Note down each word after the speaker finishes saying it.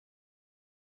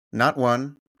Not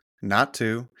one, not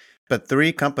two, but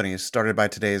three companies started by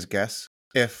today's guests,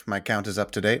 if my count is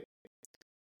up to date.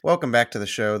 Welcome back to the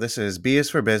show. This is B is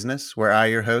for Business, where I,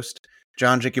 your host,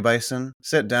 John Jicky Bison,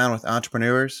 sit down with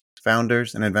entrepreneurs,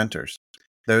 founders, and inventors,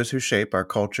 those who shape our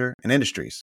culture and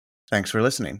industries. Thanks for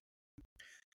listening.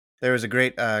 There was a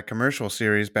great commercial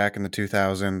series back in the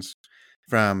 2000s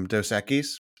from Dos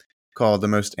Equis called The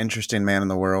Most Interesting Man in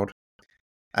the World.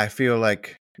 I feel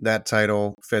like that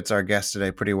title fits our guest today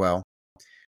pretty well.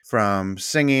 From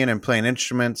singing and playing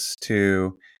instruments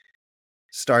to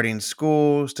starting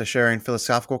schools to sharing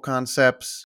philosophical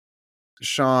concepts,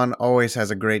 Sean always has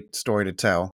a great story to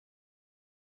tell.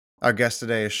 Our guest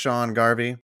today is Sean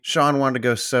Garvey. Sean wanted to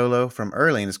go solo from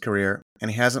early in his career,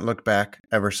 and he hasn't looked back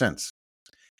ever since.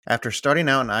 After starting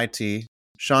out in IT,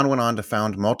 Sean went on to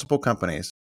found multiple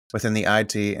companies within the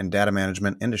IT and data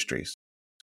management industries.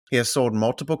 He has sold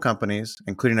multiple companies,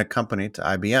 including a company to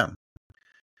IBM.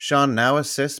 Sean now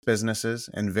assists businesses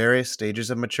in various stages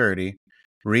of maturity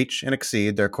reach and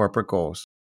exceed their corporate goals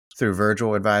through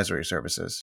virtual advisory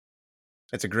services.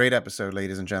 It's a great episode,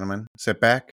 ladies and gentlemen. Sit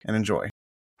back and enjoy.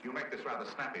 You'll make this rather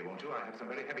snappy, won't you? I have some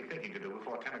very heavy thinking to do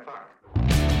before 10 o'clock.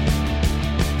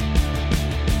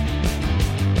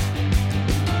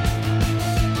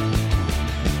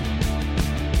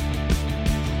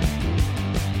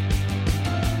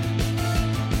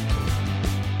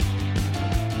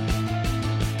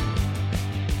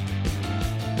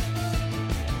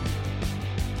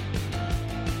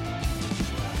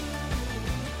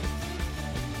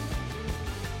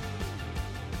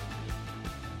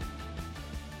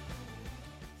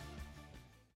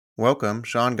 Welcome,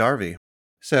 Sean Garvey.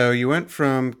 So you went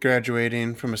from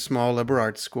graduating from a small liberal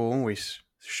arts school, we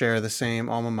share the same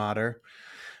alma mater,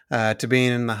 to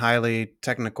being in the highly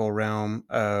technical realm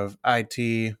of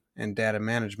IT and data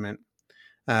management,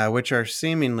 which are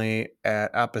seemingly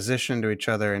at opposition to each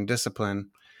other in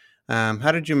discipline.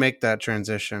 How did you make that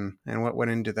transition, and what went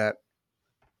into that?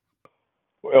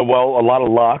 Well, a lot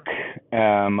of luck,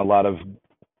 a lot of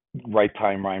right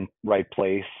time, right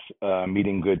place,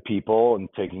 meeting good people and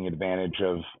taking advantage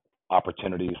of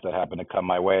opportunities that happen to come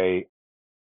my way.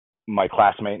 My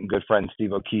classmate and good friend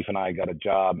Steve O'Keefe and I got a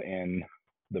job in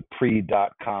the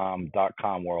pre-dot-com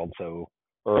world, so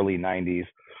early 90s.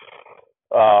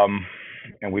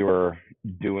 And we were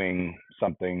doing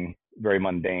something very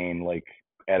mundane, like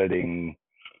editing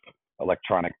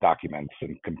electronic documents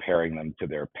and comparing them to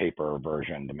their paper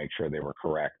version to make sure they were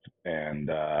correct. And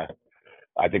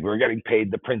I think we were getting paid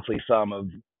the princely sum of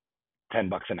 $10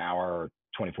 an hour or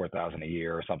 24,000 a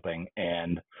year or something.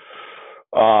 And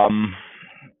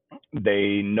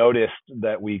they noticed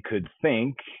that we could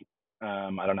think. I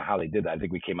don't know how they did that. I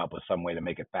think we came up with some way to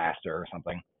make it faster or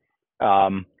something.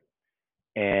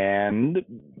 And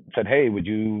said, hey, would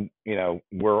you,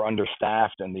 we're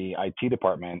understaffed in the IT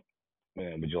department.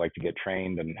 Would you like to get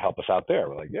trained and help us out there?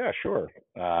 We're like, yeah, sure.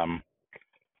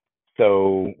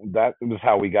 So that was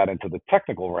how we got into the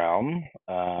technical realm.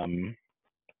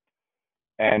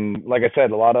 And like I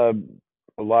said, a lot. I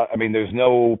mean, there's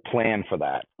no plan for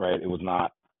that, right? It was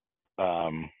not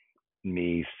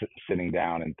me sitting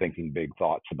down and thinking big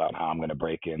thoughts about how I'm going to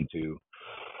break into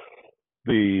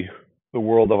the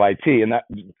world of IT. And that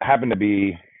happened to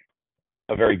be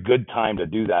a very good time to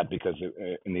do that because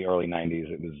in the early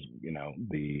 90s, it was,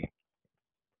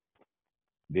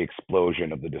 the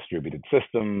explosion of the distributed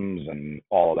systems and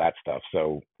all of that stuff.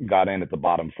 So got in at the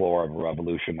bottom floor of a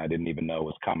revolution I didn't even know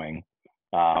was coming.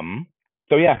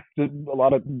 So yeah, a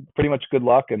lot of pretty much good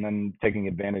luck and then taking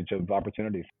advantage of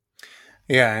opportunities.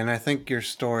 Yeah, and I think your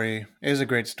story is a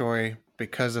great story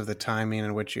because of the timing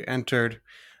in which you entered.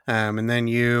 And then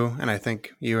you, and I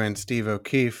think you and Steve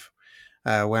O'Keefe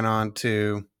went on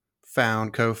to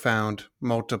co-found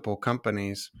multiple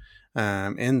companies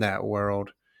in that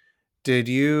world. Did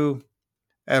you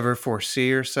ever foresee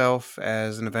yourself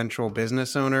as an eventual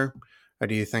business owner, or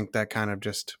do you think that kind of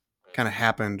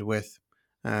happened with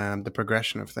the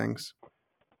progression of things?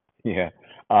 Yeah.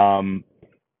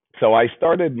 So I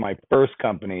started my first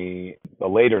company the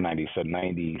later 90s, so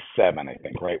 97, I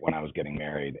think, right when I was getting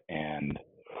married. And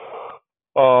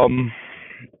all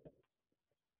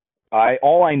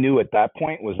I knew at that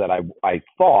point was that I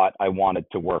thought I wanted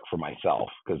to work for myself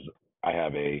because I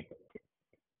have a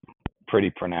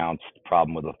pretty pronounced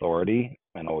problem with authority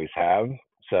and always have.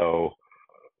 So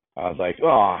I was like,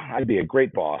 oh, I'd be a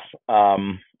great boss.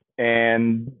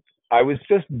 And I was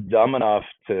just dumb enough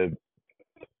to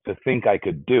think I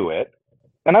could do it.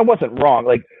 And I wasn't wrong.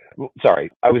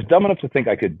 I was dumb enough to think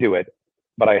I could do it,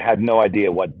 but I had no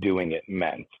idea what doing it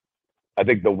meant. I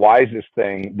think the wisest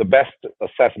thing, the best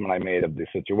assessment I made of the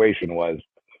situation was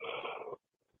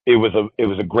it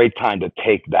was a great time to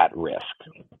take that risk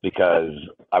because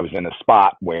I was in a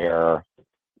spot where,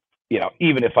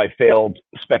 even if I failed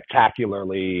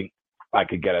spectacularly, I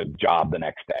could get a job the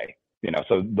next day.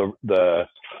 So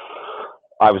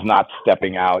I was not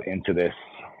stepping out into this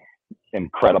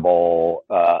incredible,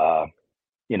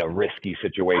 risky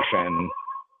situation.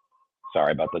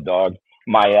 Sorry about the dog.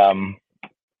 My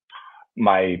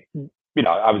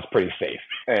I was pretty safe,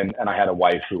 and I had a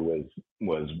wife who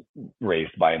was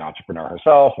raised by an entrepreneur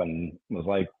herself, and was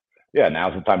like, yeah,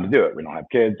 now's the time to do it. We don't have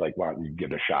kids, like, why don't you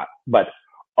give it a shot? But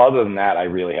other than that, I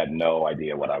really had no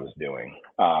idea what I was doing.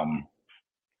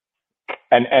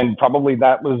 And probably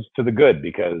that was to the good,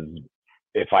 because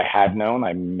if I had known,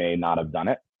 I may not have done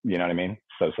it. You know what I mean?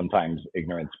 So sometimes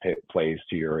ignorance plays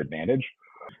to your advantage.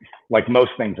 Like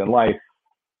most things in life,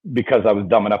 because I was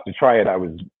dumb enough to try it, I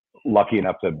was lucky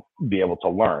enough to be able to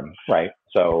learn, right?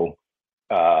 So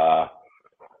I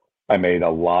made a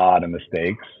lot of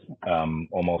mistakes,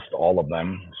 almost all of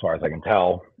them, as far as I can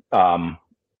tell,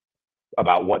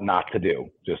 about what not to do.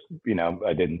 Just,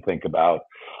 I didn't think about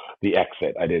the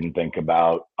exit. I didn't think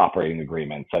about operating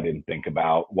agreements. I didn't think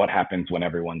about what happens when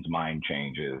everyone's mind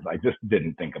changes. I just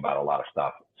didn't think about a lot of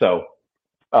stuff. So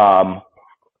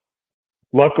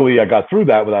luckily, I got through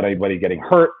that without anybody getting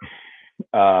hurt.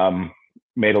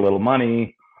 Made a little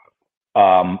money,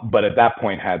 but at that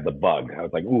point had the bug. I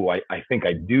was like, ooh, I think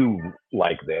I do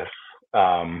like this,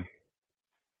 and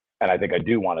I think I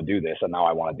do want to do this, and now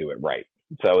I want to do it right.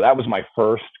 So that was my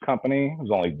first company. It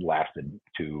was only lasted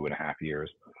 2.5 years,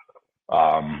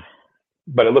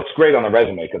 but it looks great on the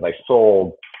resume because I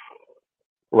sold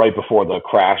right before the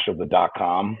crash of the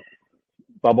 .com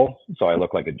bubble, so I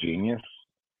look like a genius.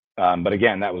 But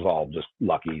again, that was all just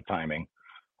lucky timing.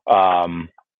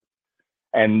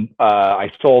 And I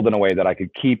sold in a way that I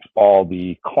could keep all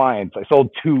the clients. I sold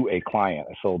to a client.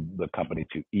 I sold the company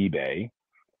to eBay,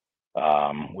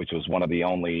 which was one of the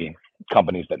only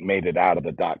companies that made it out of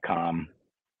the .com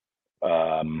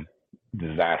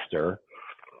disaster,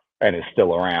 and is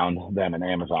still around, them and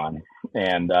Amazon.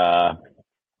 And a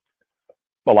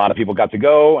lot of people got to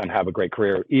go and have a great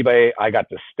career at eBay. I got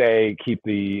to stay, keep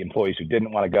the employees who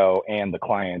didn't want to go, and the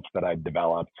clients that I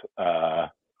developed,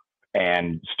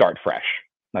 and start fresh.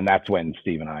 And that's when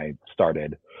Steve and I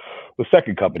started the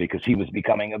second company, because he was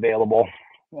becoming available,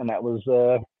 and that was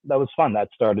fun. That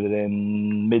started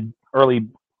in early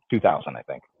 2000, I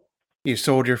think. You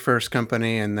sold your first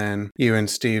company, and then you and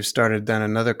Steve started then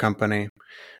another company.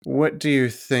 What do you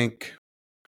think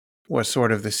was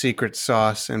sort of the secret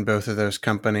sauce in both of those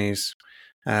companies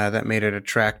that made it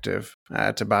attractive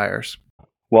to buyers?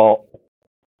 Well,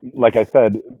 like I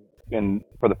said,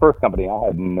 for the first company, I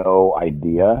had no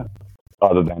idea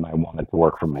other than I wanted to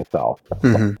work for myself.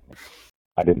 Mm-hmm.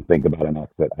 I didn't think about an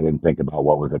exit. I didn't think about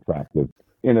what was attractive.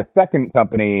 In the second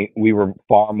company, we were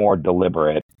far more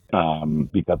deliberate,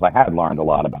 because I had learned a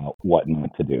lot about what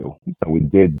not to do. So we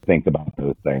did think about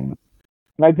those things.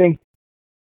 And I think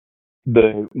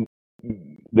the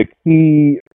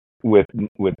key with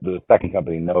the second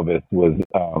company, Novus, was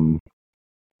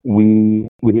we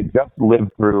had just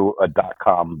lived through a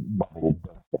 .com bubble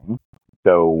bursting.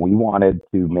 So we wanted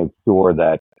to make sure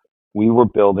that we were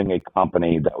building a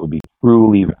company that would be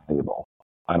truly valuable.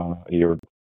 I don't know, you're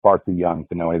far too young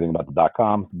to know anything about the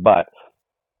 .coms, but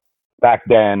back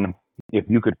then, if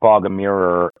you could fog a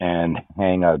mirror and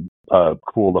hang a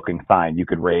cool looking sign, you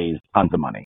could raise tons of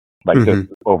money, like just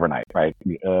overnight, right?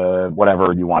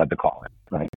 Whatever you wanted to call it,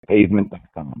 right?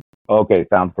 Pavement.com. Okay,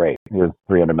 sounds great. Here's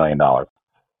 $300 million.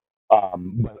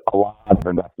 But a lot of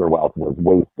investor wealth was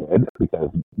wasted because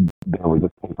there were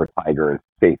just paper tigers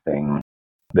chasing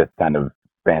this kind of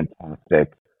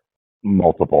fantastic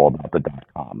multiple about the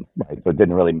 .com, right? So it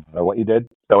didn't really matter what you did.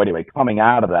 So anyway, coming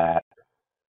out of that,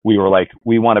 we were like,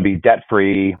 we want to be debt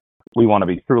free. We want to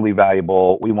be truly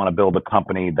valuable. We want to build a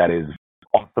company that is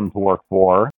awesome to work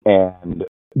for and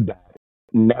that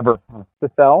never has to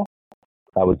sell.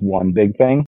 That was one big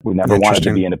thing. We never wanted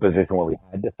to be in a position where we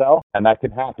had to sell. And that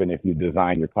could happen if you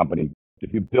design your company.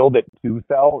 If you build it to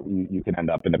sell, you can end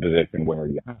up in a position where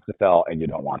you have to sell and you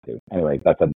don't want to. Anyway,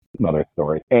 that's another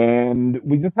story. And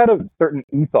we just had a certain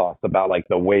ethos about like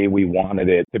the way we wanted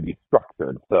it to be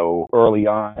structured. So early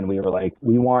on, we were like,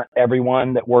 we want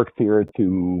everyone that works here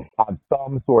to have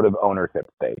some sort of ownership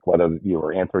stake, whether you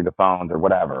were answering the phones or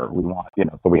whatever. We want,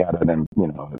 so we had an,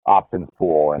 options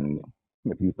pool, and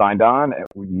if you signed on,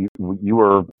 you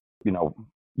were,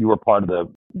 you were part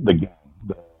of the gang,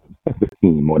 the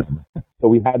team, whatever. So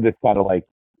we had this kind of like,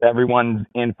 everyone's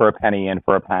in for a penny, in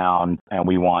for a pound, and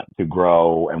we want to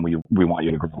grow, and we want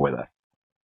you to grow with us.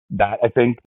 That, I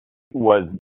think, was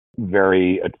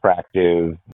very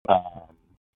attractive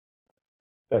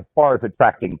as far as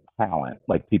attracting talent,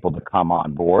 like people to come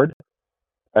on board.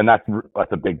 And that's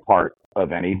a big part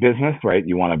of any business, right?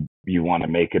 You want to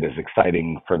make it as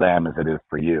exciting for them as it is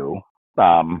for you.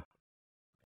 And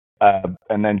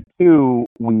then two,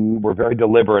 we were very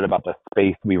deliberate about the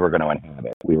space we were going to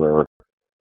inhabit. We were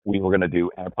going to do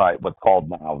enterprise, what's called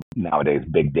nowadays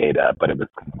big data, but it was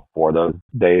kind of before those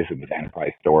days. It was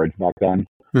enterprise storage back then.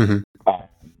 Mm-hmm.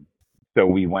 So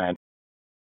we wanted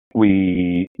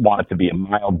to be a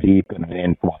mile deep and an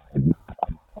inch wide, not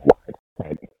a mile wide,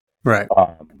 right? Right.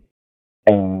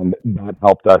 And that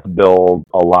helped us build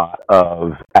a lot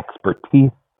of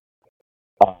expertise.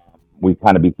 We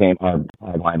kind of became, our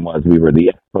tagline was, we were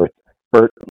the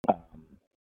expert.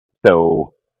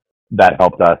 So that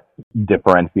helped us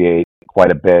differentiate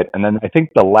quite a bit. And then I think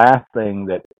the last thing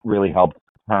that really helped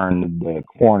turn the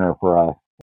corner for us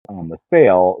on the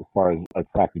sale, as far as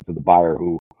attracting to the buyer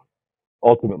who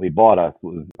ultimately bought us,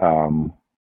 was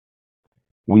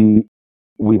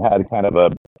we had kind of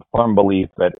a firm belief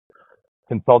that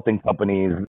consulting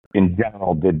companies in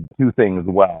general did two things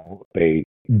well. They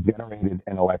generated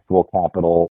intellectual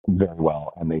capital very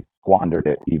well, and they squandered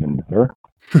it even better.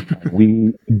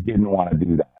 We didn't want to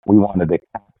do that. We wanted to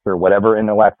capture whatever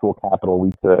intellectual capital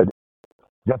we could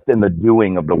just in the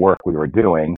doing of the work we were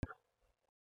doing,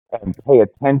 and pay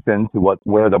attention to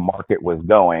where the market was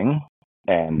going,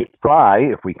 and try,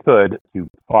 if we could, to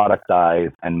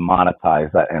productize and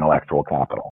monetize that intellectual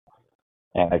capital.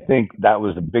 And I think that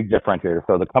was a big differentiator.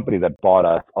 So the company that bought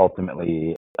us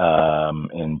ultimately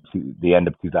the end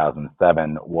of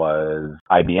 2007 was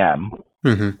IBM.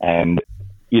 Mm-hmm. And,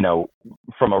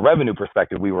 from a revenue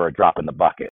perspective, we were a drop in the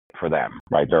bucket for them,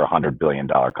 right? They're a $100 billion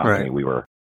company. Right.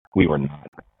 We were not.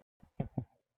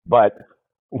 But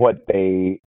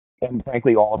and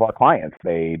frankly, all of our clients,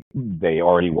 they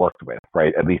already worked with,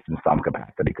 right? At least in some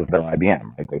capacity, because they're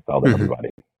IBM, right? They sell to everybody.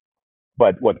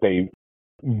 But what they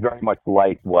very much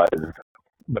liked was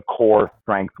the core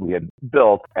strength we had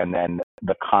built, and then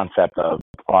the concept of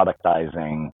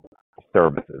productizing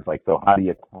services. Like, so how do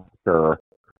you capture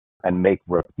and make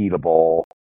repeatable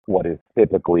what is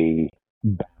typically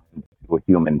bound to a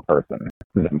human person?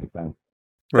 Does that make sense?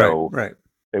 Right. So right.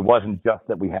 It wasn't just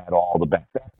that we had all the best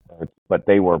experts, but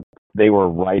they were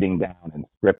writing down and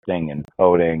scripting and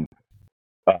coding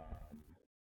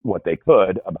what they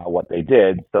could about what they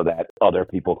did, so that other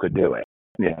people could do it.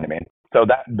 You know what I mean? So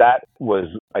that was,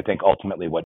 I think, ultimately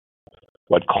what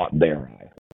caught their eye.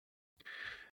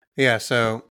 Yeah.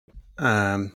 So,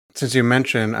 since you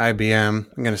mentioned IBM,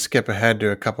 I'm going to skip ahead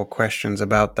to a couple questions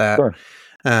about that. Sure.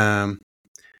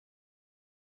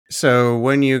 So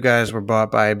when you guys were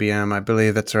bought by IBM, I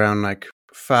believe that's around like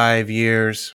 5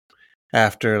 years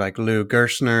after like Lou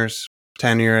Gerstner's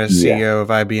tenure as CEO of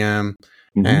IBM,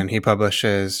 and he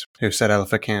publishes "Who Said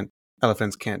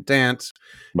Elephants Can't Dance."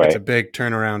 Right. It's a big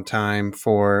turnaround time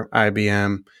for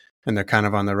IBM, and they're kind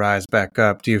of on the rise back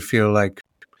up. Do you feel like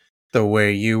the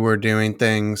way you were doing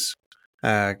things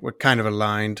were kind of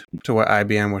aligned to what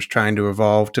IBM was trying to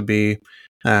evolve to be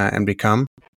and become?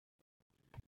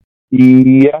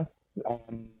 Yes.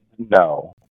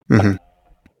 No. Mm-hmm.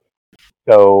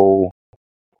 So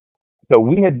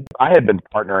I had been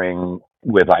partnering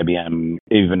with IBM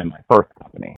even in my first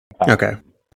company. Okay.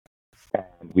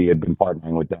 And we had been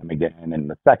partnering with them again in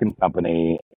the second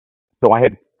company. So I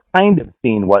had kind of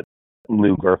seen what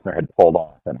Lou Gerstner had pulled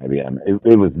off at IBM.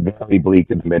 It was very bleak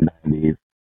in the mid-90s.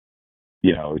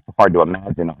 It's hard to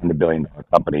imagine a $100 billion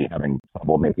company having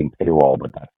trouble making payroll,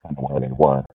 but that's kind of where they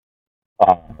were.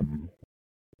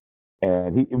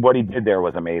 And what he did there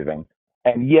was amazing.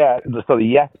 And so the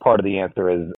yes part of the answer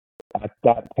is, at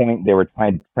that point, they were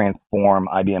trying to transform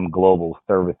IBM Global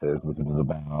Services, which was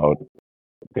about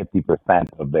 50%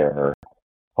 of their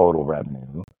total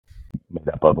revenue, made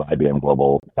up of IBM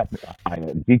Global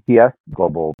GTS,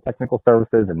 Global Technical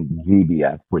Services, and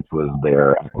GBS, which was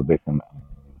their acquisition of,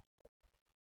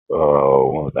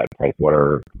 what was that,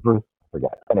 Pricewater? I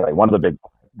forget. Anyway,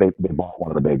 they bought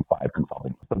one of the big five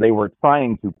consulting. So they were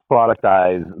trying to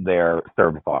productize their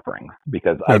service offerings,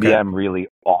 because IBM really,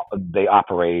 they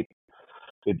operate,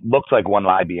 it looks like one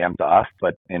IBM to us,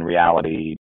 but in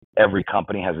reality, every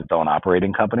company has its own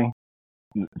operating company.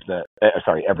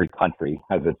 Every country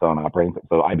has its own operating.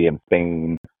 So IBM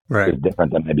Spain is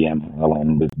different than IBM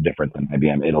Ireland, is different than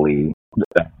IBM Italy.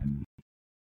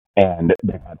 And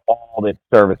they had all this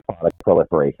service product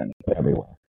proliferation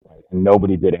everywhere. Right? And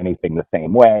nobody did anything the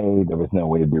same way. There was no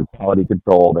way to do quality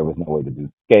control. There was no way to do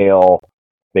scale.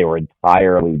 They were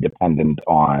entirely dependent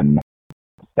on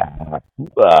staff.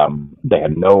 They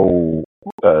had no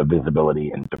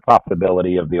visibility into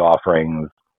profitability of the offerings,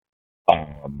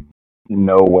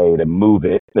 no way to move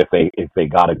it. If they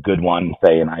got a good one,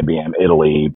 say in IBM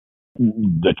Italy,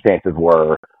 the chances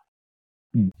were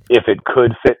if it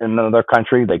could fit in another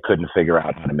country, they couldn't figure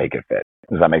out how to make it fit.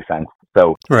 Does that make sense?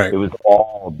 So Right. it was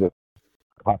all just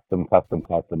custom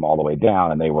all the way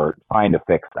down, and they were trying to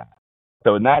fix that.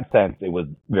 So in that sense, it was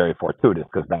very fortuitous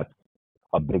because that's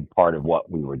a big part of what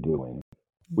we were doing.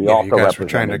 We Yeah, you also guys were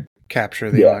trying to represented.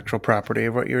 capture the Yeah, intellectual property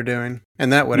of what you were doing.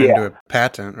 And that went into yeah, a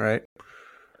patent, right?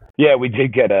 yeah. We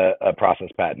did get a process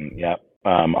patent. Yep,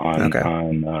 Okay.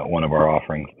 on one of our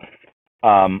offerings.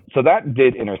 So that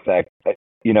did intersect.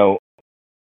 You know,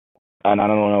 and I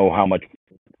don't know how much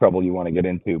trouble you want to get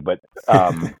into, but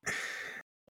I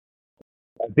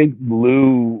think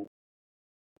Lou.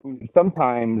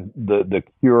 Sometimes the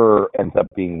cure ends up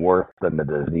being worse than the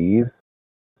disease.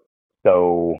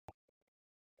 So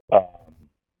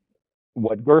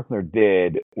what Gerstner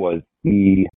did was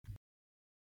he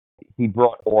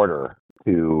brought order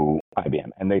to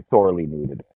IBM, and they sorely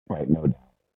needed it, right? No doubt.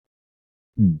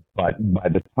 But by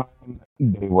the time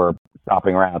they were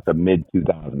shopping around to mid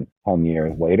 2000s, 10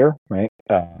 years later, right?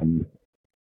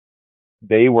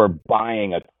 They were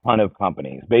buying a ton of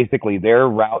companies. Basically, their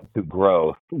route to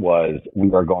growth was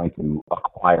we are going to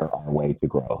acquire our way to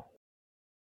growth.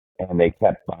 And they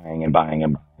kept buying and buying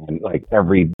and buying. Like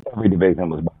every division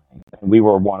was buying. And we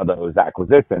were one of those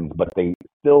acquisitions, but they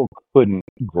still couldn't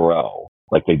grow.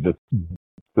 Like they just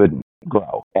couldn't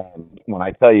grow. And when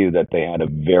I tell you that they had a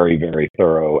very, very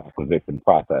thorough acquisition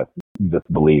process,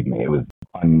 just believe me, it was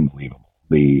unbelievable.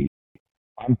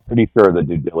 I'm pretty sure the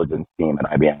due diligence team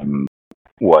at IBM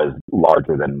was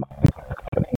larger than my entire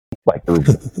company. Like it was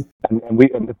just,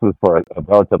 and this was for a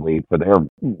relatively, for their,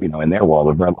 in their world,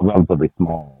 a relatively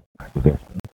small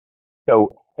acquisition.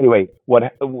 So anyway, what I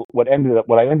ended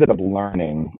up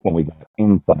learning when we got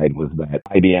inside was that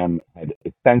IBM had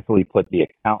essentially put the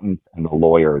accountants and the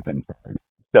lawyers in charge.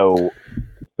 So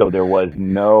there was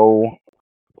no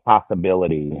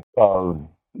possibility of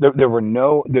there were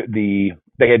no they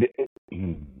had,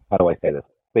 how do I say this?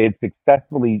 They had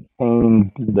successfully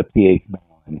changed the pH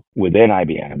balance within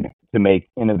IBM to make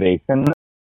innovation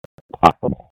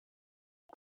possible.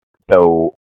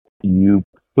 So you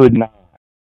could not,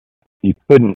 you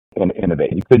couldn't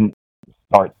innovate. You couldn't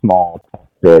start small, test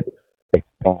it,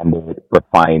 expand it,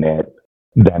 refine it,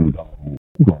 then go.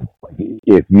 Like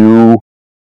if you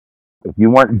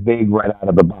weren't big right out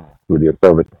of the box with your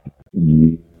service,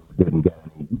 you didn't get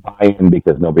any buy-in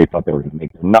because nobody thought they were going to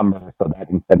make their numbers. So that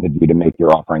incented you to make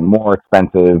your offering more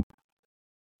expensive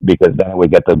because then it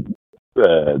would get the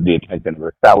attention of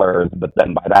the sellers. But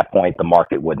then by that point, the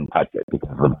market wouldn't touch it because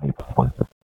the money was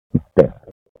just there.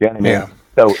 You know what I mean? Yeah.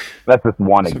 So that's just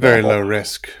one It's a example. very low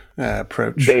risk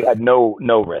approach. They had no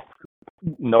risk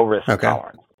Okay.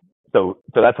 tolerance. So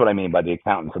that's what I mean by the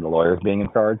accountants and the lawyers being in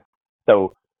charge.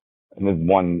 So, and there's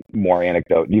one more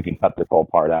anecdote. You can cut this whole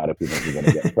part out if you think you're going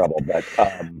to get in trouble. But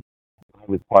I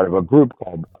was part of a group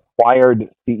called Acquired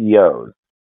CEOs.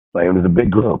 Like it was a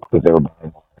big group because they were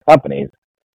buying companies,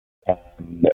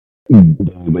 and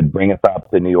they would bring us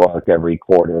up to New York every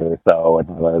quarter or so and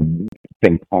have a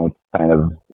think tank kind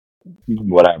of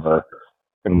whatever,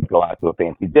 and go out to a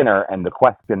fancy dinner. And the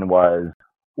question was,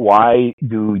 why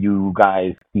do you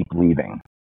guys keep leaving?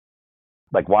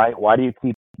 Like, why do you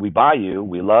keep, we buy you,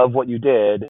 we love what you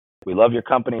did, we love your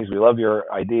companies, we love your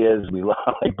ideas, we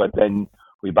love, but then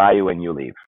we buy you and you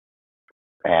leave.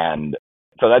 And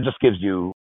so that just gives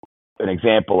you an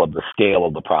example of the scale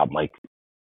of the problem. Like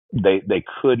they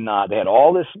could not, they had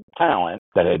all this talent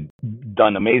that had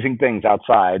done amazing things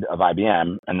outside of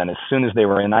IBM. And then as soon as they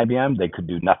were in IBM, they could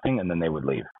do nothing and then they would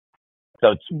leave.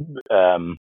 So it's,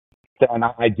 and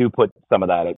I do put some of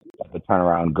that at the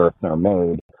turnaround Gerstner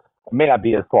made. It may not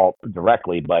be his fault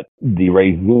directly, but the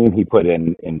regime he put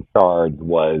in charge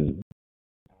was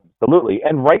absolutely,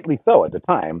 and rightly so at the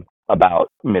time, about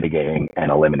mitigating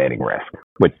and eliminating risk,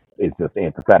 which is just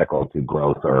antithetical to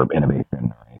growth or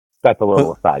innovation. Right? That's a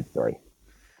little side story.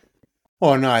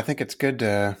 Well, no, I think it's good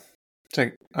to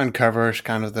uncover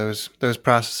kind of those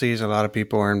processes. A lot of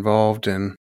people are involved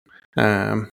in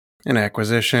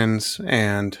acquisitions,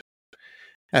 and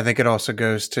I think it also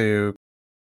goes to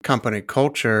company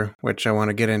culture, which I want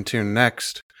to get into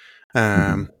next.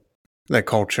 The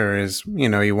culture is,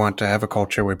 you want to have a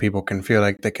culture where people can feel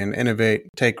like they can innovate,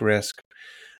 take risk.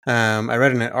 I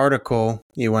read in an article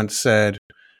you once said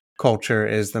culture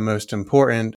is the most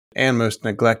important and most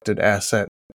neglected asset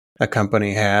a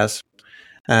company has.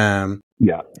 Yeah.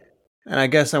 And I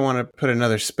guess I want to put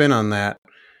another spin on that.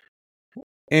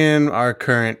 In our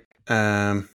current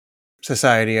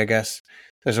society, I guess,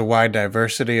 there's a wide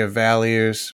diversity of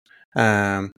values,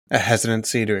 a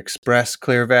hesitancy to express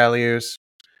clear values.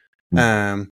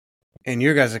 In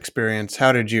your guys' experience,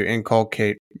 how did you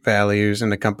inculcate values in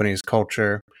the company's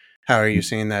culture? How are you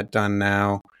seeing that done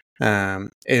now?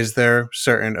 Is there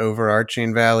certain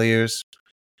overarching values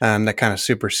that kind of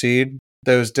supersede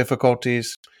those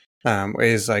difficulties?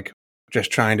 Is like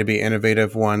just trying to be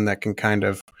innovative one that can kind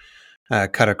of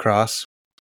cut across?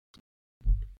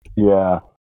 Yeah,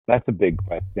 that's a big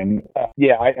question.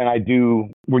 Yeah, I do.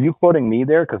 Were you quoting me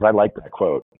there? Because I like that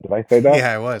quote. Did I say that?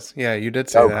 Yeah, I was. Yeah, you did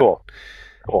say Oh, that. cool.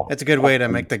 Cool. It's a good way to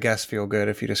make the guests feel good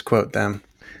if you just quote them.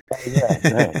 Yeah,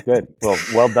 hey, good.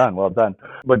 Well done, well done.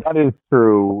 But that is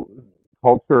true.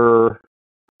 Culture,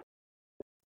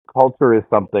 culture is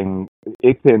something.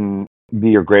 It can be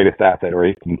your greatest asset, or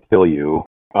it can kill you.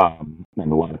 And a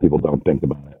lot of people don't think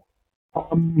about it. How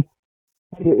do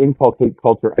you inculcate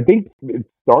culture? I think it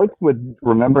starts with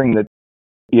remembering that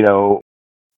you know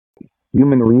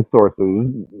human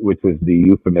resources, which is the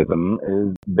euphemism,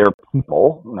 is they're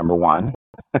people. Number one,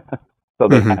 so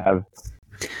Mm-hmm.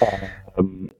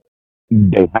 um,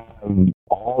 they have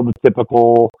all the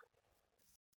typical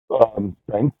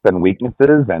strengths and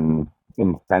weaknesses and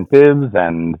incentives,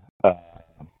 and uh,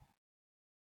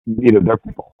 they're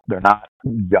people. They're not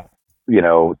just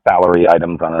salary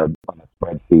items on a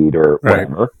spreadsheet or Right.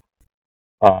 whatever.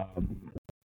 Um,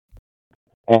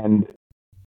 and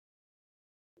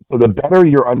so, the better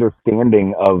your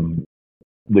understanding of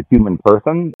the human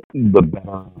person, the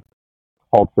better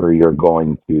culture you're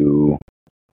going to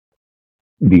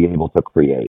be able to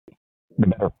create. The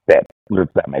better fit, if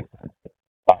that makes sense.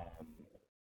 Um,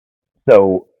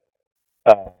 so,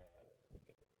 uh,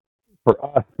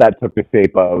 for us, that took the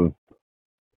shape of,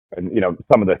 and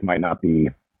some of this might not be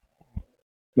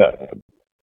uh,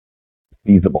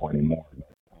 feasible anymore.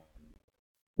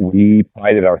 We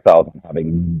prided ourselves on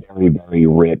having very, very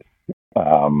rich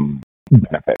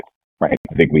benefits, right?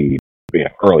 I think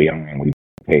early on we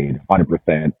paid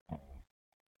 100%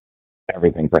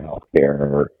 everything for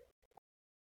healthcare.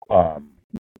 Um,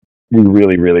 we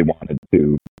really, really wanted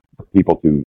for people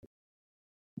to,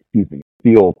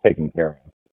 feel taken care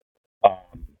of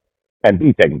and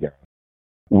be taken care of.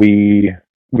 We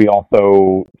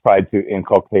also tried to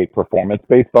inculcate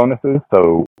performance-based bonuses,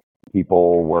 so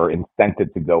people were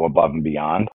incented to go above and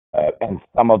beyond. And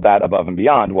some of that above and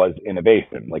beyond was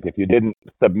innovation. Like if you didn't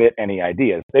submit any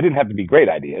ideas, they didn't have to be great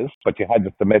ideas, but you had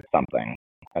to submit something,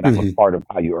 and that was Mm-hmm. part of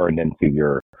how you earned into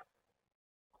your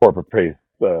corporate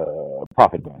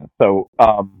profit bonus. So,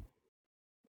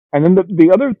 and then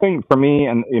the other thing for me,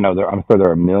 and I'm sure there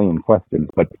are a million questions,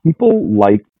 but people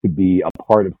like to be a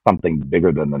part of something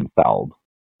bigger than themselves.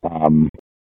 Um,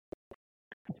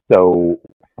 so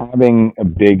having a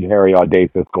big, hairy,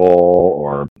 audacious goal,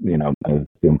 or as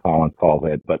Jim Collins calls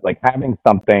it, but like having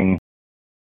something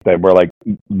that we're like,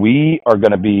 we are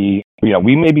going to be,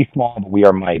 we may be small, but we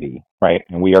are mighty, right?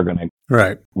 And we're going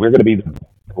to be the best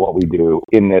at what we do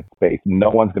in this space.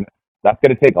 That's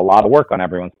going to take a lot of work on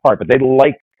everyone's part, but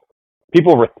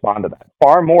people respond to that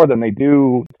far more than they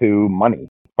do to money.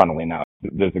 Funnily enough,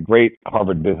 there's a great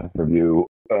Harvard Business Review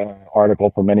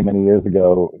article from many, many years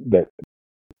ago that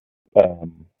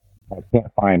I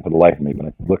can't find for the life of me, but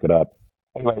I can look it up.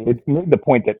 Anyway, it made the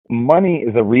point that money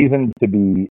is a reason to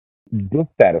be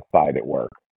dissatisfied at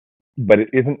work, but it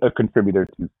isn't a contributor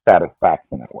to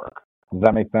satisfaction at work. Does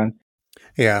that make sense?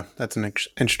 Yeah, that's an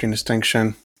interesting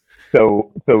distinction.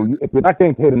 So if you're not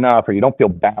getting paid enough or you don't feel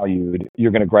valued,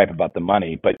 you're going to gripe about the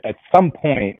money. But at some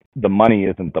point, the money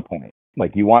isn't the point.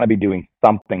 Like you want to be doing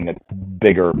something that's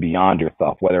bigger beyond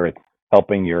yourself, whether it's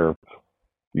helping your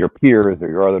peers or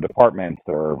your other departments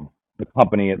or the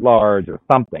company at large or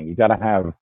something. You got to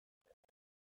have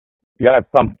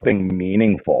something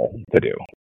meaningful to do.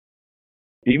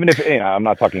 Even if I'm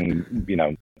not talking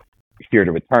here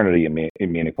to eternity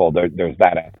and meaningful. There's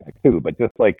that aspect too, but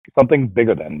just like something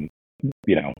bigger than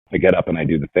I get up and I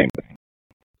do the same thing.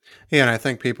 Yeah, and I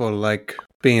think people like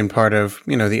being part of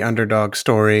the underdog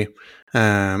story.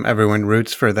 Everyone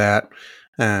roots for that.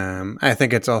 I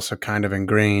think it's also kind of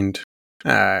ingrained,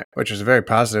 which is a very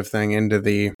positive thing, into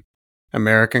the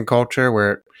American culture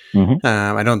where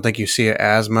I don't think you see it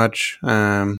as much,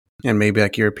 and maybe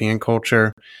like European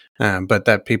culture, but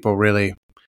that people really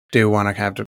do want to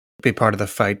have to be part of the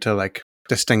fight to like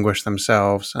distinguish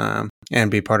themselves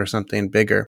and be part of something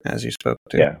bigger, as you spoke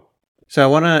to. Yeah. So I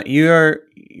want to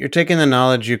you're taking the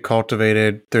knowledge you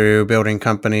cultivated through building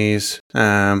companies,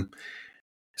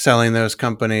 selling those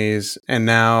companies, and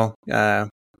now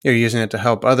you're using it to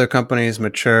help other companies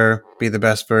mature, be the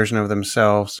best version of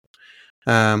themselves.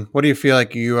 What do you feel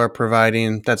like you are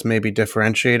providing that's maybe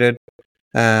differentiated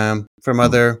from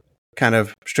other kind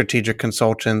of strategic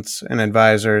consultants and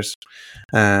advisors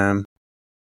in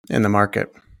the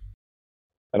market?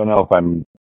 I don't know if I'm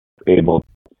able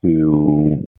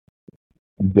to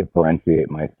differentiate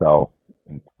myself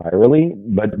entirely,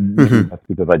 but maybe that's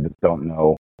because I just don't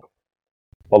know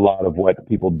a lot of what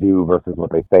people do versus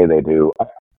what they say they do.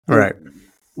 Right.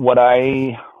 What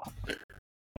I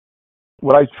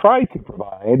try to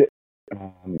provide,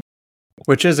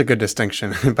 which is a good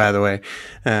distinction, by the way.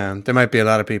 There might be a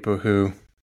lot of people who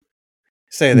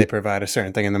say they provide a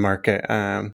certain thing in the market,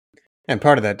 and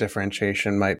part of that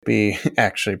differentiation might be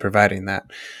actually providing that.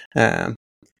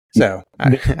 So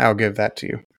I'll give that to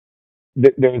you.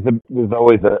 There's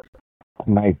always a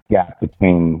nice gap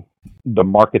between the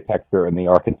marketecture and the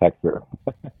architecture.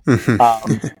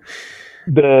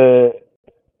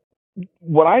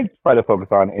 What I try to focus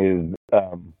on is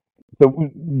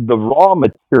the raw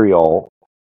material,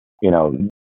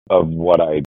 of what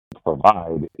I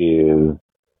provide is,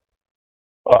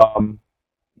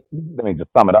 let me just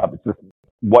sum it up. It's just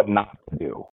what not to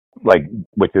do,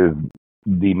 which is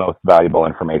the most valuable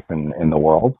information in the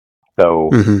world. So,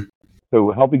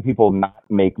 so helping people not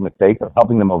make mistakes, or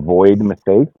helping them avoid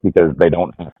mistakes because they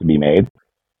don't have to be made,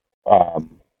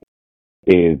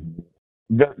 is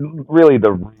really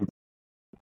the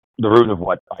root of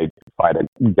what I try to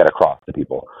get across to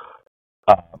people,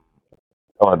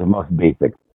 or the most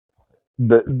basic.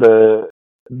 The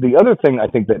other thing I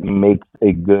think that makes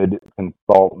a good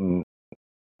consultant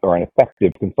or an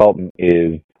effective consultant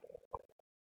is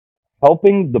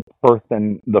helping the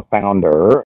person, the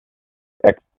founder,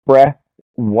 express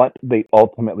what they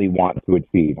ultimately want to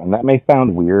achieve. And that may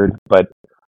sound weird, but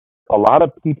a lot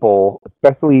of people,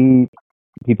 especially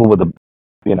people with a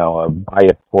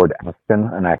bias toward action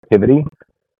and activity,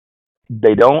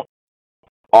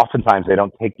 oftentimes they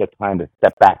don't take the time to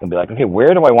step back and be like, okay,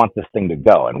 where do I want this thing to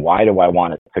go? And why do I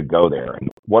want it to go there? And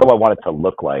what do I want it to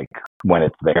look like when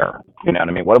it's there? You know what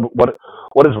I mean?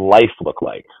 What does life look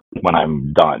like when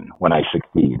I'm done, when I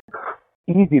succeed?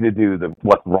 Easy to do the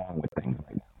what's wrong with things.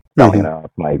 My cost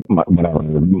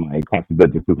of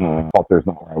goods culture's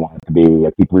not where I want it to be.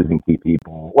 I keep losing key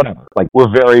people, whatever.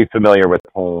 We're very familiar with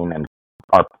pain and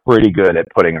are pretty good at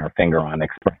putting our finger on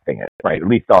expressing it, right? At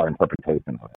least our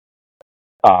interpretation of it.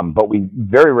 But we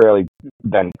very rarely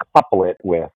then couple it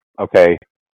with, okay,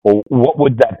 well, what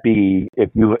would that be if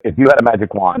you had a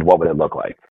magic wand? What would it look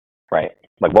like, right?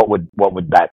 What would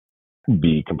that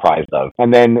be comprised of?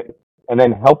 And then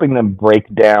helping them break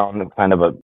down kind of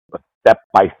a step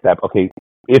by step. Okay,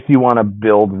 if you want to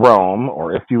build Rome,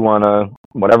 or if you want to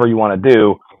whatever you want to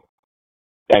do,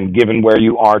 and given where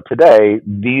you are today,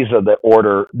 these are the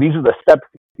steps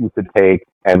you should take,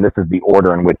 and this is the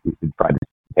order in which you should try to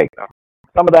take them.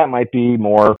 Some of that might be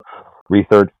more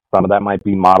research. Some of that might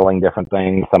be modeling different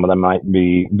things. Some of them might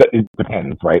be, it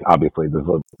depends, right? Obviously, there's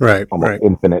almost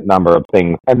infinite number of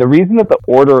things. And the reason that the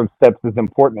order of steps is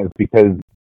important is because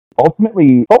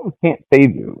ultimately, consultants can't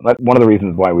save you. That's one of the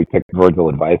reasons why we picked Virgil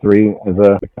Advisory as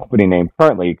a company name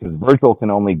currently, because Virgil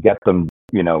can only get them,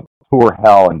 tour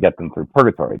hell and get them through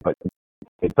purgatory. But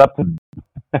it's up to,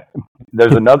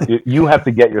 there's another, you have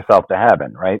to get yourself to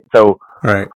heaven, right? So,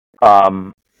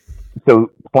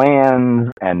 so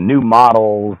plans and new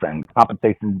models and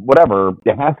compensation, whatever,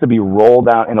 it has to be rolled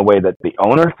out in a way that the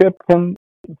ownership can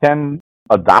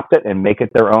adopt it and make it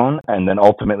their own, and then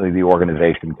ultimately the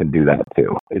organization can do that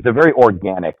too. It's a very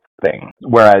organic thing.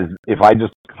 Whereas if I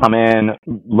just come in,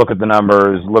 look at the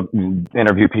numbers,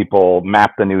 interview people,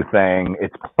 map the new thing,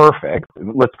 it's perfect.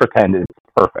 Let's pretend it's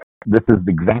perfect. This is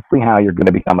exactly how you're going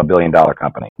to become $1 billion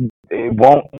company. It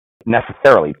won't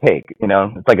necessarily take,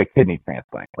 it's like a kidney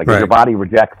transplant. If your body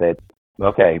rejects it,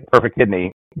 okay, perfect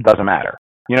kidney, doesn't matter.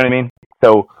 You know what I mean?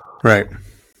 So, right.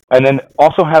 And then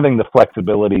also having the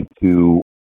flexibility to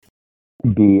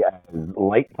be as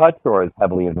light touch or as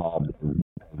heavily involved as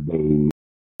they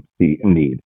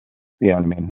need. You know what I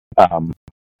mean? I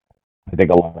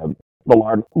think a lot of the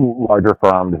larger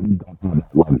firms don't have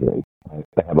that luxury. Right?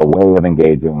 They have a way of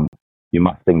engaging. You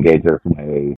must engage this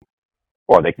way,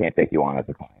 or they can't take you on as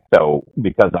a client. So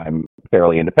because I'm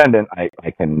fairly independent, I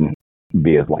can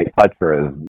be as light touch or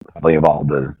as heavily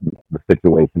involved as the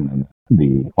situation and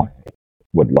the client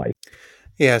would like.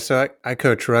 Yeah, so I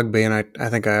coach rugby, and I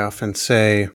think I often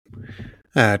say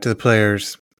to the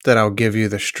players that I'll give you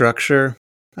the structure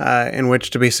in which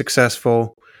to be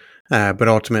successful, but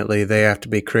ultimately they have to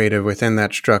be creative within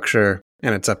that structure,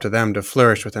 and it's up to them to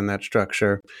flourish within that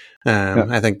structure.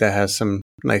 I think that has some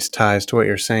nice ties to what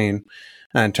you're saying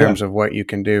in terms of what you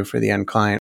can do for the end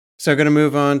client. So going to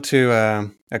move on to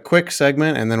a quick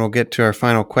segment, and then we'll get to our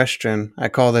final question. I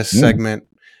call this segment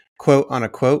 "Quote on a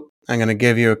Quote." I'm going to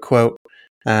give you a quote,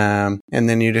 and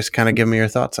then you just kind of give me your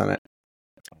thoughts on it.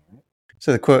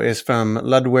 So the quote is from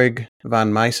Ludwig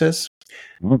von Mises.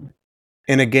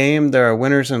 In a game, there are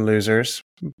winners and losers,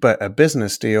 but a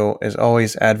business deal is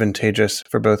always advantageous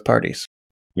for both parties.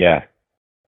 Yeah.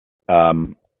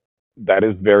 That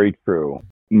is very true.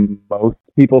 Most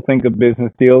people think of business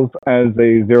deals as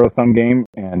a zero-sum game,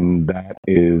 and that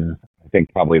is, I think,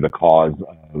 probably the cause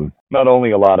of not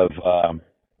only a lot of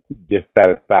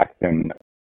dissatisfaction,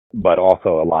 but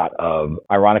also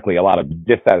ironically, a lot of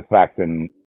dissatisfaction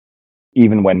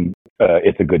even when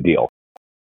it's a good deal.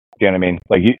 Do you know what I mean?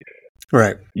 Like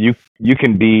Right. You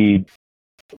can be,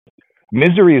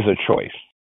 misery is a choice.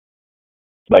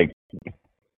 Like,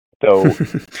 so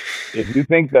if you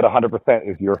think that 100%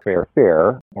 is your fair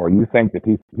share, or you think that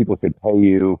people should pay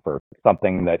you for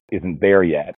something that isn't there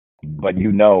yet, but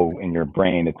you know in your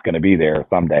brain it's going to be there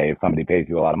someday if somebody pays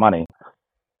you a lot of money,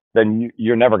 then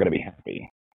you're never going to be happy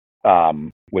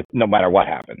with no matter what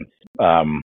happens.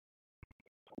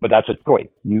 But that's a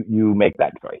choice. You make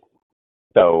that choice.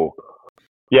 So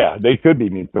yeah, they should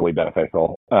be mutually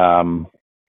beneficial.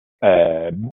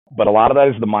 But a lot of that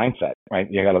is the mindset, right?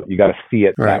 You gotta see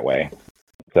it that way.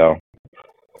 So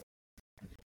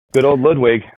good old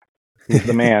Ludwig, he's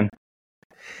the man.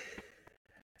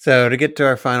 So to get to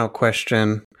our final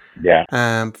question, yeah,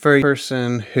 for a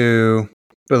person who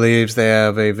believes they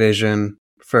have a vision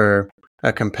for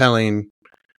a compelling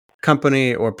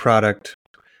company or product,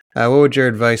 what would your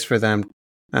advice for them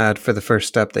for the first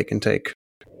step they can take?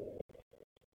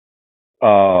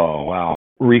 Oh wow,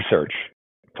 research.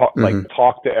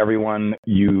 Talk to everyone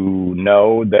you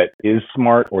know that is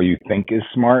smart or you think is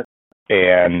smart,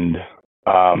 and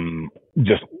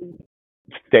just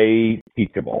stay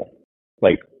teachable.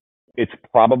 Like, it's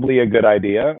probably a good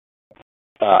idea.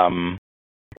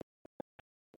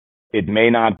 It may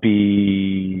not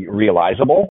be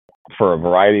realizable for a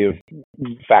variety of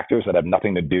factors that have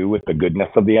nothing to do with the goodness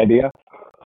of the idea.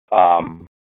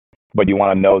 But you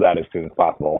want to know that as soon as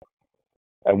possible.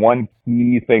 And one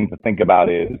key thing to think about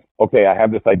is, okay, I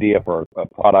have this idea for a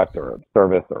product or a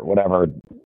service or whatever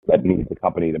that needs the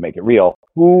company to make it real.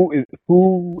 Who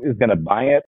is going to buy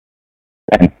it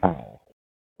and how?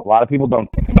 A lot of people don't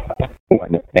think about that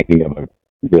when they're thinking of a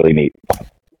really neat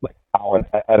product. Like how, and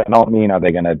I don't mean are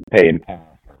they going to pay in cash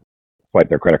or swipe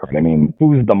their credit card. I mean,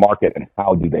 who's the market and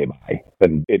how do they buy?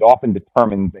 And it often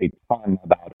determines a ton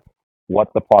about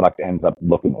what the product ends up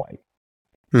looking like.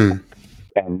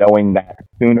 And knowing that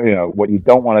sooner, what you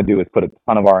don't want to do is put a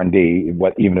ton of R&D,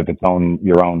 even if it's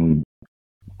your own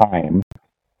time,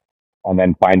 and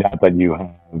then find out that you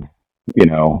have,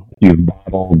 you've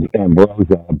bottled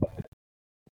ambrosia, but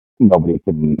you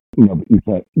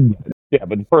can't. Yeah,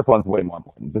 but the first one's way more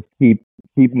important. Just keep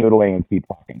noodling and keep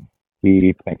talking.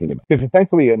 Keep thinking about it. Because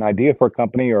essentially an idea for a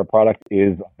company or a product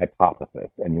is a hypothesis,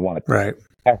 and you want to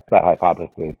test that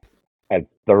hypothesis as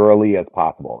thoroughly as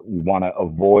possible. You want to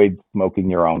avoid smoking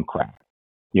your own crack.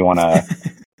 You want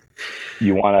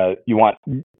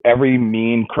every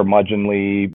mean,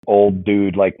 curmudgeonly old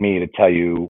dude like me to tell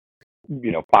you,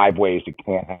 5 ways it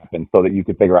can't happen, so that you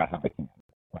can figure out how it can.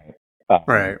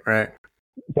 Right.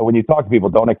 So when you talk to people,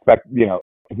 don't expect,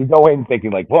 if you go in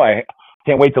thinking like, boy, I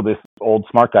can't wait till this old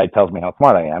smart guy tells me how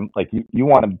smart I am. Like you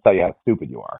want him to tell you how stupid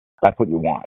you are. That's what you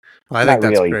want. Well, I think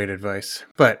that's great advice,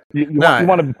 but you want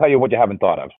them to tell you what you haven't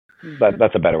thought of.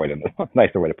 That's a better way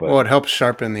nicer way to put it. Well, it helps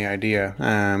sharpen the idea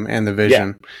and the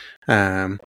vision.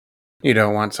 Yeah. You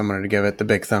don't want someone to give it the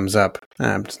big thumbs up.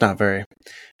 It's not very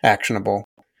actionable.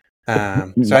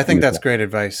 So I think that's great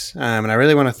advice. And I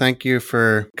really want to thank you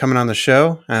for coming on the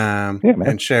show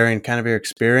and sharing kind of your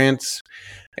experience.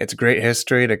 It's a great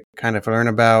history to kind of learn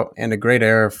about, and a great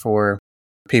era for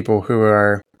people who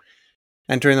are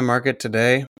entering the market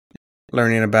today,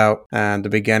 learning about the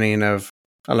beginning of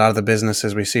a lot of the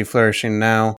businesses we see flourishing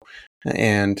now,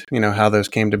 and how those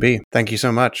came to be. Thank you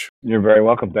so much. You're very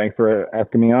welcome. Thanks for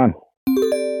asking me on.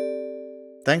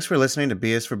 Thanks for listening to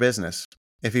B is for Business.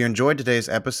 If you enjoyed today's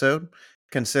episode,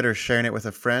 consider sharing it with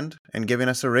a friend and giving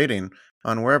us a rating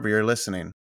on wherever you're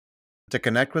listening. To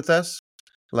connect with us,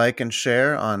 like and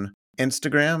share on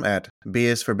Instagram at B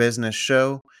is for Business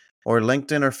Show, or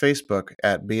LinkedIn or Facebook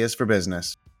at B is for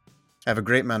Business. Have a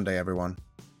great Monday, everyone.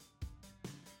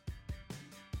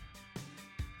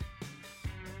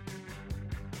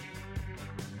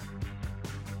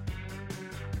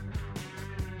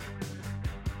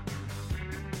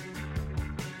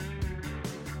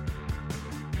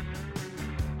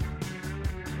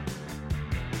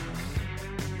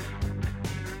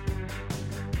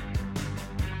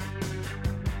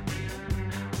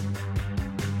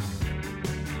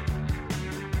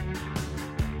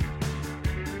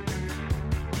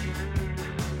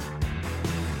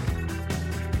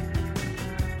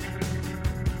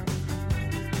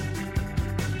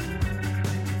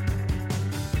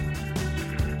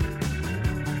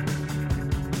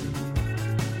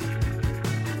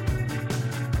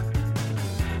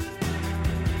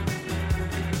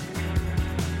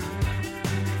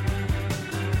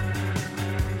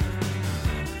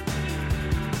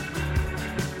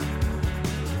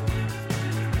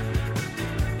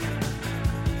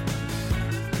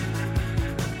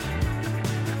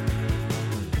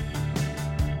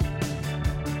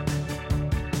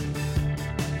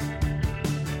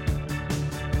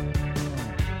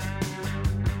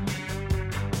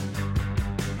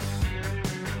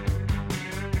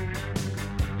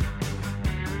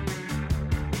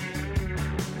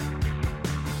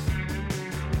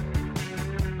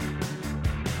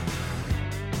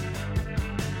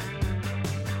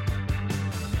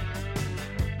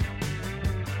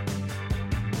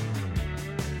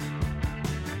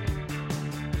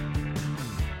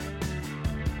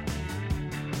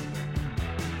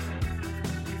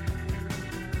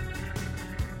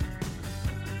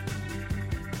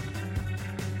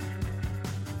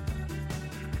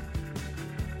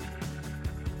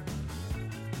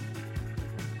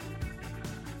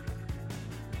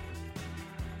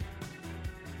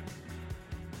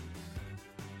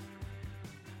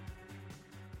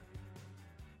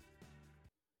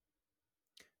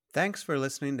 Thanks for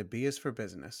listening to B is for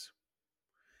Business.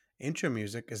 Intro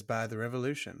music is by The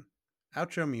Revolution.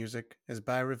 Outro music is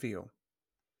by Reveal.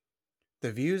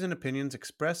 The views and opinions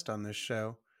expressed on this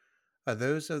show are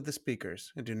those of the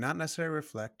speakers and do not necessarily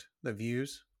reflect the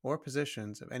views or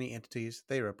positions of any entities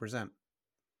they represent.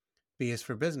 B is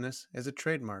for Business is a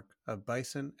trademark of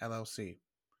Bison LLC.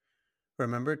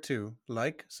 Remember to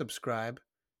like, subscribe,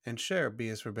 and share B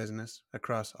is for Business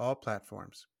across all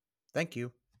platforms. Thank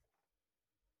you.